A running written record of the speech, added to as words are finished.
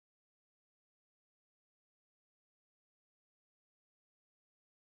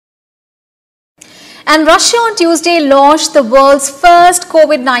And Russia on Tuesday launched the world's first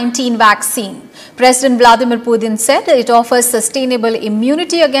COVID-19 vaccine. President Vladimir Putin said it offers sustainable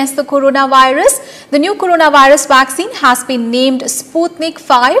immunity against the coronavirus. The new coronavirus vaccine has been named Sputnik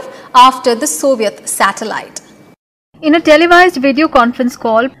V after the Soviet satellite. In a televised video conference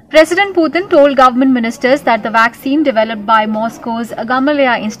call, President Putin told government ministers that the vaccine developed by Moscow's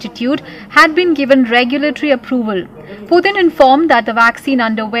Gamaleya Institute had been given regulatory approval. Putin informed that the vaccine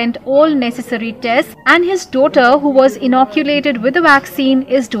underwent all necessary tests and his daughter, who was inoculated with the vaccine,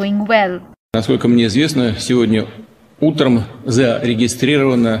 is doing well. Насколько мне известно, сегодня утром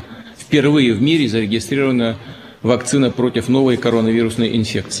впервые в мире зарегистрирована вакцина против новой коронавирусной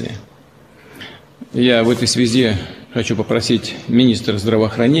инфекции. Я в этой связи хочу попросить министра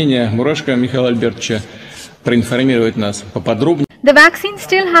здравоохранения Мурашко Михаила Альбертовича проинформировать нас поподробнее. The vaccine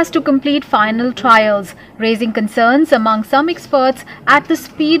still has to complete final trials, raising concerns among some experts at the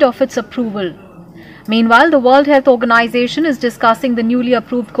speed of its approval. Meanwhile, the World Health Organization is discussing the newly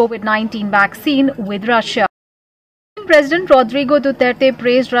approved COVID-19 vaccine with Russia. President Rodrigo Duterte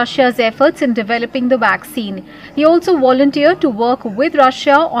praised Russia's efforts in developing the vaccine. He also volunteered to work with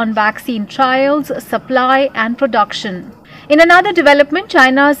Russia on vaccine trials, supply and production. In another development,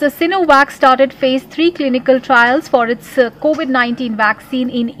 China's Sinovac started phase 3 clinical trials for its COVID-19 vaccine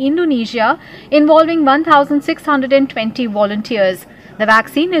in Indonesia, involving 1,620 volunteers. The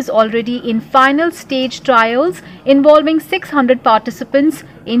vaccine is already in final stage trials involving 600 participants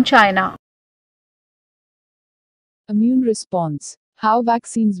in China. Immune response. How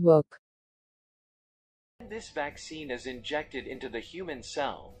vaccines work. When this vaccine is injected into the human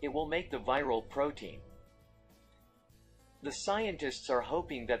cell, it will make the viral protein. The scientists are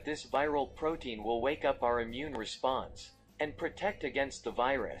hoping that this viral protein will wake up our immune response and protect against the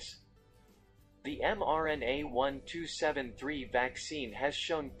virus. The mRNA 1273 vaccine has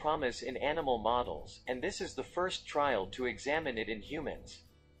shown promise in animal models, and this is the first trial to examine it in humans.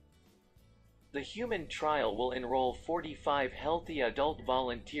 The human trial will enroll 45 healthy adult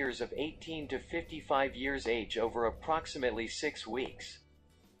volunteers of 18 to 55 years age over approximately 6 weeks.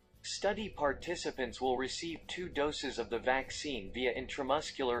 Study participants will receive 2 doses of the vaccine via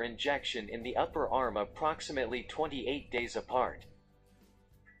intramuscular injection in the upper arm approximately 28 days apart.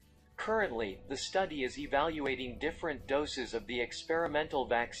 Currently, the study is evaluating different doses of the experimental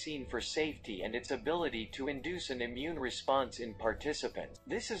vaccine for safety and its ability to induce an immune response in participants.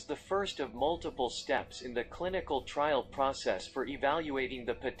 This is the first of multiple steps in the clinical trial process for evaluating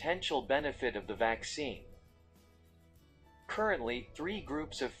the potential benefit of the vaccine. Currently, 3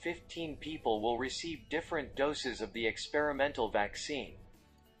 groups of 15 people will receive different doses of the experimental vaccine.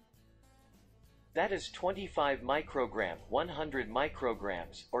 That is 25 microgram, 100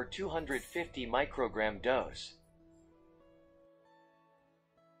 micrograms, or 250 microgram dose.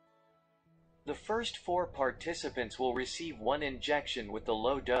 The first 4 participants will receive 1 injection with the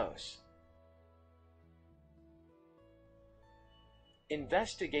low dose.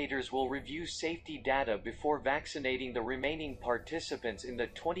 Investigators will review safety data before vaccinating the remaining participants in the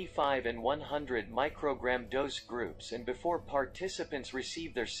 25 and 100 microgram dose groups and before participants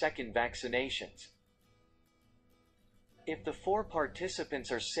receive their second vaccinations. If the 4 participants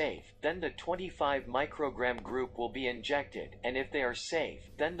are safe, then the 25 microgram group will be injected, and if they are safe,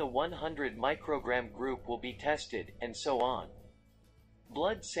 then the 100 microgram group will be tested, and so on.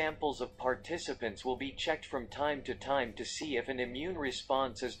 Blood samples of participants will be checked from time to see if an immune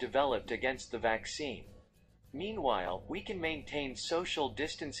response is developed against the vaccine. Meanwhile, we can maintain social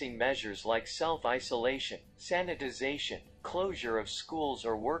distancing measures like self-isolation, sanitization, closure of schools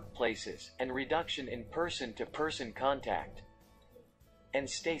or workplaces, and reduction in person-to-person contact. And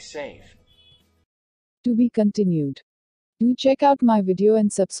stay safe. To be continued. Do check out my video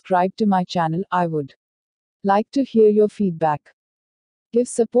and subscribe to my channel. I would like to hear your feedback. Give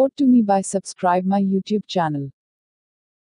support to me by subscribe my YouTube channel.